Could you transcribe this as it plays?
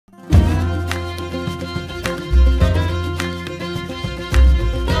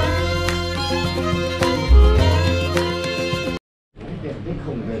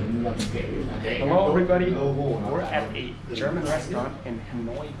everybody. We're at a German restaurant in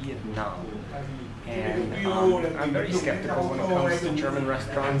Hanoi, Vietnam. And I'm very skeptical when it comes to German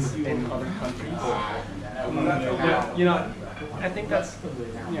restaurants in other countries. You know, I think that's,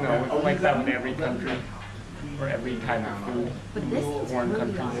 you know, like that with every country or every type of food in foreign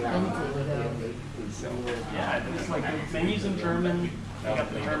countries. So, yeah, it's like the menus in German. They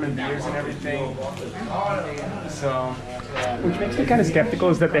got the German beers and everything. So, which makes me kind of skeptical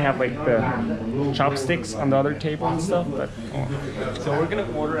is that they have like the chopsticks on the other table and stuff. But so we're gonna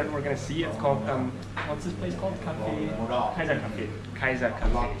order it and we're gonna see. It's called what's this place called? Kaiser Cafe. Kaiser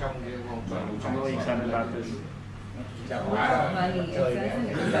Cafe. I'm really excited about this. Funny,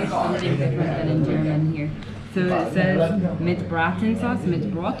 it says something different than in German here. So it says mit Bratensauce,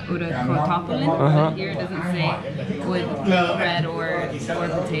 mit Brot oder Kartoffeln, but here it doesn't say with bread or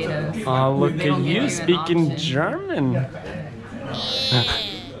potatoes. Oh, look at you speaking German. They're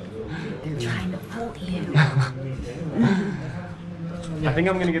trying to fool you. I think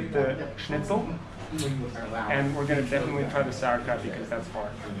I'm gonna get the schnitzel, and we're gonna definitely try the sauerkraut because that's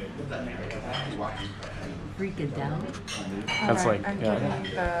hard. Frikadelle? That's like,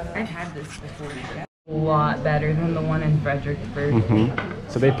 yeah. I've had this before. A lot better than the one in Fredericksburg.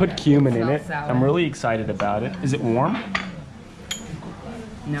 So they put cumin in it. Sour. I'm really excited about it. Is it warm?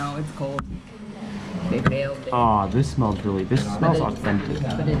 No, it's cold. They failed it. Oh, this smells authentic.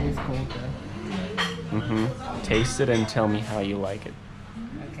 But it is cold though. Taste it and tell me how you like it.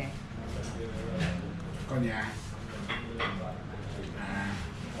 Okay.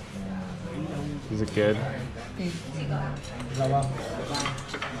 Is it good?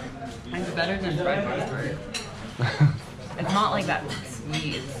 It's better than Fredericksburg. It's not like that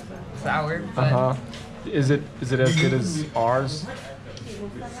sweet. It's sour, but Is it as good as ours?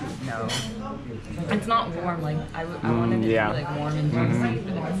 no. It's not warm. Like I wanted it to be like warm and juicy.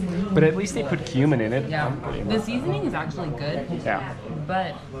 But at least they put cumin in it. Yeah. The seasoning is actually good. Yeah.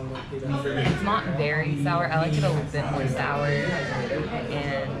 But it's not very sour. I like it a little bit more sour.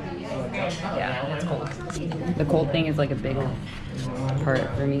 And yeah, it's cold. The cold thing is like a big part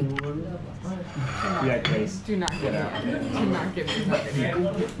for me. Yeah, Grace. Do not get out. Do not get me that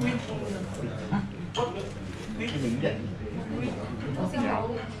video.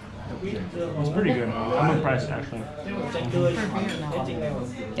 It's pretty good. I'm impressed actually.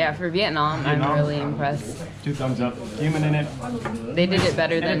 Yeah, for Vietnam, I'm really impressed. 2 thumbs up. Cumin in it. They did it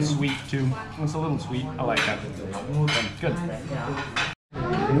better And than... it's sweet too. It's a little sweet. I like that. Good.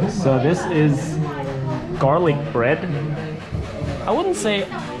 So this is garlic bread. I wouldn't say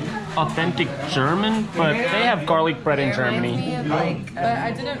authentic German, but they have garlic bread in Germany. Like, But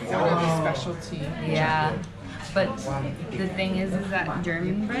I didn't order the specialty. yeah, but the thing is that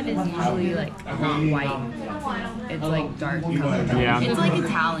German bread is usually like not white. It's like dark color. Yeah. It's like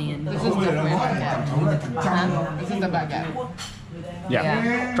Italian. This is definitely a baguette. This is the baguette.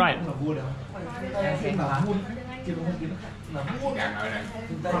 Yeah. Try it. Okay.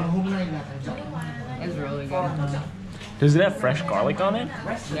 It's really good. Does it have fresh garlic on it?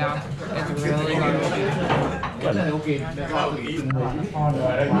 Yeah, it's really good.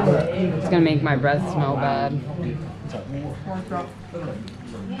 It's gonna make my breath smell bad.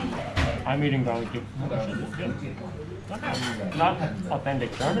 I'm eating garlic too. Not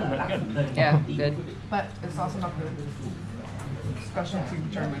authentic German, but good. Yeah, good. But it's also not the specialty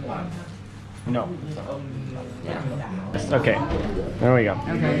German one. No. Yeah. Okay. There we go.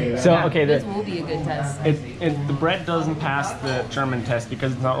 Okay. So Yeah, okay, this will be a good test. the bread doesn't pass the German test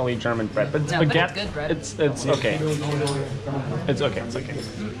because it's not really German bread, but it's No, but baguette. it's good bread. It's okay. It's okay. It's okay.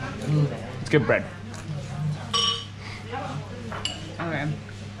 It's good bread. Okay.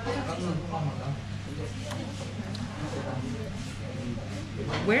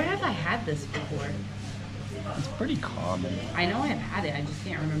 Where have I had this before? It's pretty common. I know I've had it, I just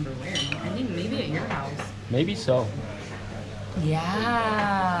can't remember where. I think maybe at your house. Maybe so.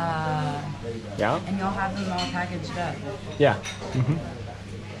 Yeah. Yeah. And y'all have them all packaged up. Yeah.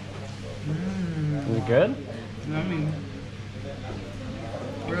 Is it good?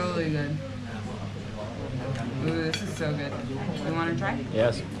 Really good. Ooh, this is so good. You want to try?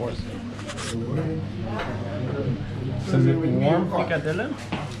 Yes, of course. So is it warm frikadelle?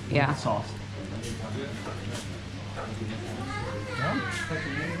 Yeah. Sauce. Yeah.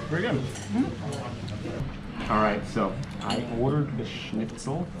 Very good. All right, so I ordered the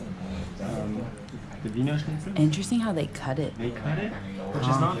schnitzel, the Wiener Schnitzel. Interesting how they cut it. They cut it, which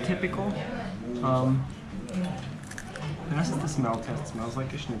is not typical. This is the smell test. It smells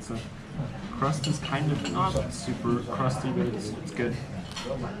like a schnitzel. Crust is kind of not super crusty, but it's good.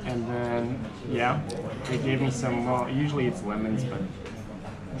 And then, yeah, they gave me some, well, usually it's lemons, but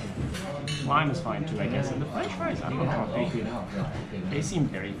Lime is fine too, I guess. And the French fries, I don't know. They seem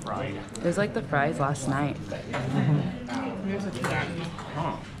very fried. It was like the fries last night.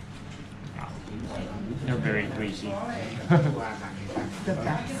 Oh. They're very greasy. The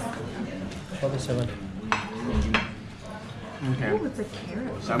best. Okay. Ooh, it's a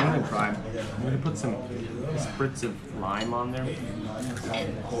carrot. So I'm gonna try. I'm gonna put some spritz of lime on there.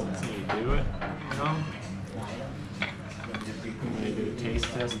 Let's see you do it. I'm gonna do a taste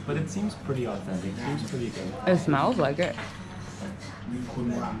test, but it seems pretty authentic. It seems pretty good. It smells like it.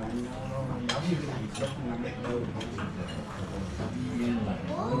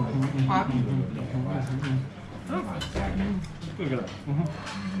 Look at that.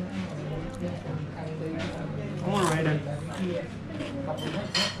 I want to rate it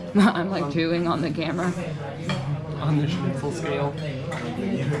I'm like chewing on the camera. on the schnitzel scale.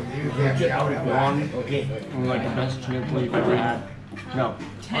 1, like the best schnitzel you've ever had. No,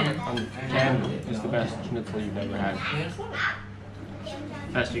 10. 10 is the best schnitzel you've ever had.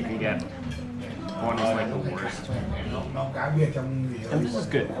 Best you can get. 1 is like the worst. And this is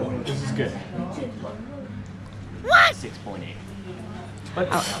good. This is good. What? 6.8. But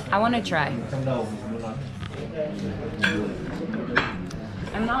I want to try.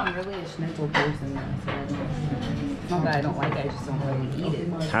 I'm not really a schnitzel person, so it's not that I don't like it, I just don't really eat it.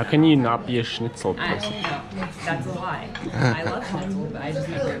 how can you not be a schnitzel I person? don't know. That's a lie. I love schnitzel, but I just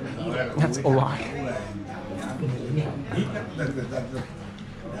never really eat it. That's a lie.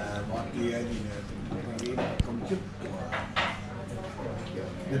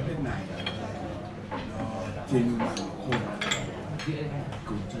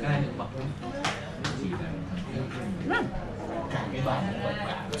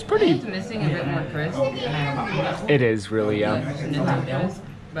 It's pretty. It's missing a bit more crisp. It is really, yeah. Schnitzel crisp,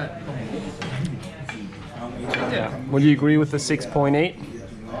 but Yeah. Would you agree with the 6.8?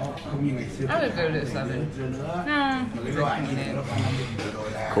 I would go to 7. No,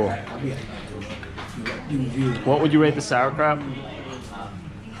 6.8. Cool. What would you rate the sauerkraut?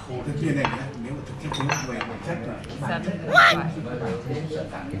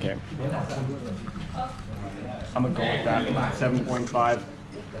 7.5. Okay. I'm gonna go with that. 7.5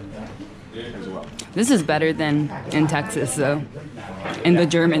 as well. This is better than in Texas, though. In the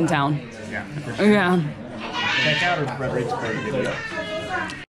German town. Yeah. Yeah. Check out our Fredericksburg video.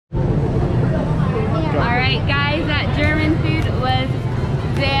 Alright guys, that German food was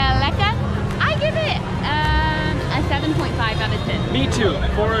sehr lecker. I give it a 7.5 out of 10. Me too.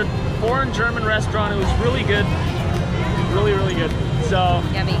 For a foreign German restaurant, it was really good. Really, really good. So,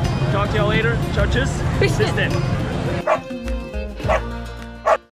 Yummy. talk to y'all later. Ciao, tschüss. Bis denn.